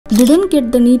Didn't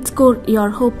get the NEET score you're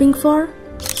hoping for?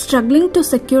 Struggling to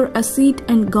secure a seat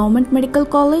in government medical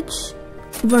college?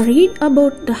 Worried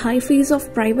about the high fees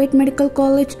of private medical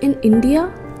college in India?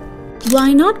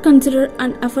 Why not consider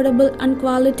an affordable and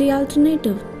quality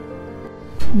alternative?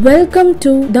 Welcome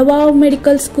to Davao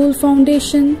Medical School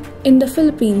Foundation in the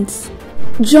Philippines.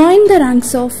 Join the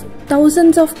ranks of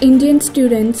thousands of Indian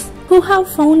students who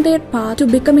have found their path to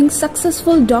becoming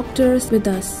successful doctors with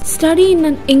us. Study in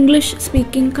an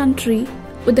English-speaking country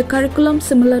with a curriculum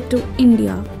similar to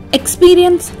India.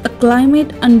 Experience a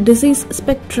climate and disease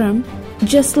spectrum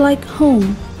just like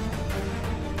home.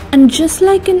 And just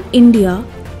like in India,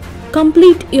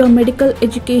 complete your medical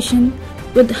education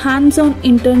with hands-on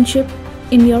internship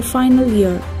in your final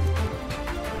year.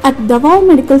 At Davao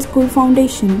Medical School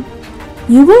Foundation,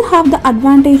 you will have the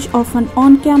advantage of an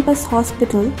on-campus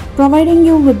hospital providing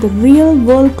you with the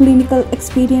real-world clinical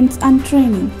experience and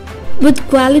training. With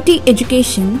quality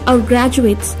education, our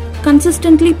graduates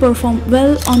consistently perform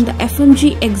well on the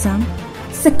FMG exam.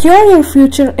 Secure your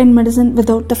future in medicine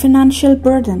without the financial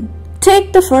burden.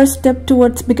 Take the first step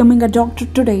towards becoming a doctor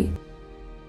today.